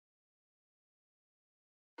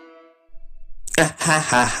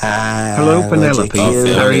Hello Penelope,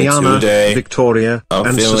 Ariana, Victoria,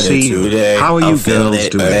 and Cecile. How are you girls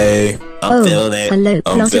doing? Hello,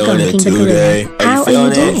 Plotagon King the Gorilla. How are you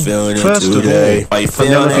doing? First of all,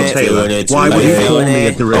 Penelope Taylor, why would you call me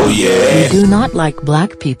a gorilla? We do not like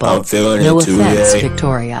black people. No offense,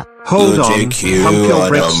 Victoria. Hold on, pump your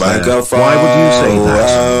brakes there. Why would you say that?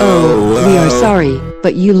 Oh, we are sorry,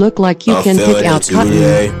 but you look like you can pick out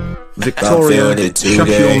cotton. Victoria, shut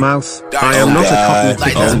your mouth. I am not a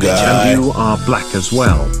cotton picker, and you are black as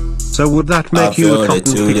well. So would that make you a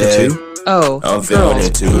cotton picker too? Oh,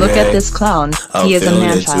 girls, look at this clown. He is a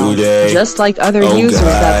man-child, just like other users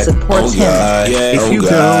that supports him. If you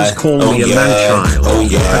girls call me a man-child, a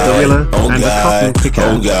gorilla, and a cotton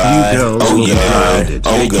picker, you girls will be grounded.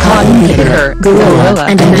 Cotton picker, gorilla,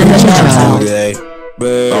 and a man-child.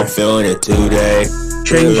 I'm feeling it today.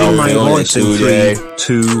 Changing my voice in 3,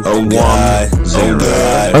 2, 1, 0.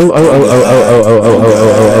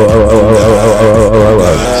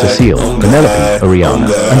 Cecile, Penelope, Ariana,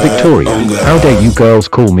 and Victoria. How dare you girls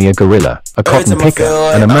call me a gorilla, a cotton picker,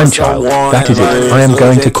 and a man-child? That is it. I am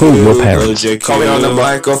going to call your parents.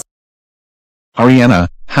 Ariana,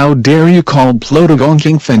 how dare you call Plotagon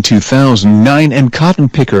King Fan 2009 and cotton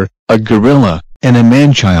picker a gorilla and a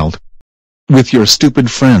man-child? With your stupid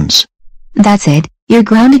friends. That's it. You're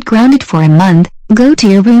grounded for a month. Go to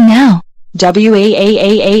your room now.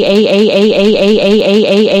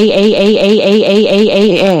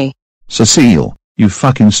 Cecile, you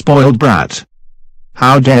fucking spoiled brat.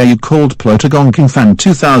 How dare you called Plotagon King Fan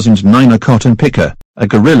 2009 a cotton picker, a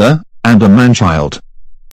gorilla, and a man-child.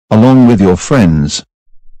 Along with your friends.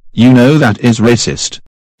 You know that is racist.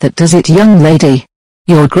 That does it, young lady.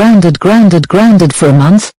 You're grounded for a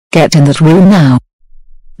month. Get in that room now.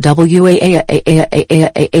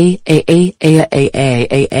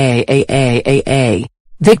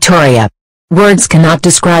 Victoria. Words cannot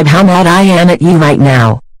describe how mad I am at you right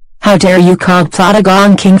now. How dare you call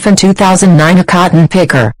Plotagon King Fan 2009 a cotton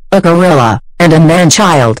picker, a gorilla, and a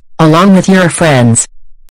man-child, along with your friends.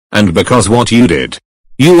 And because what you did.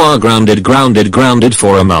 You are grounded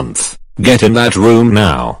for a month. Get in that room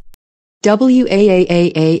now.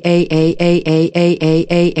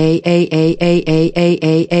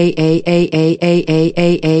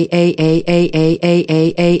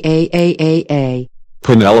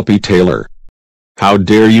 Penelope Taylor. How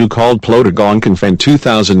dare you call Plotagon King Fan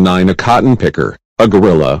 2009 a cotton picker, a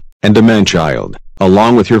gorilla, and a man-child,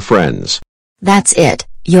 along with your friends. That's it.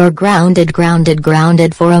 You're grounded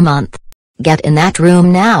for a month. Get in that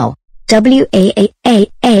room now.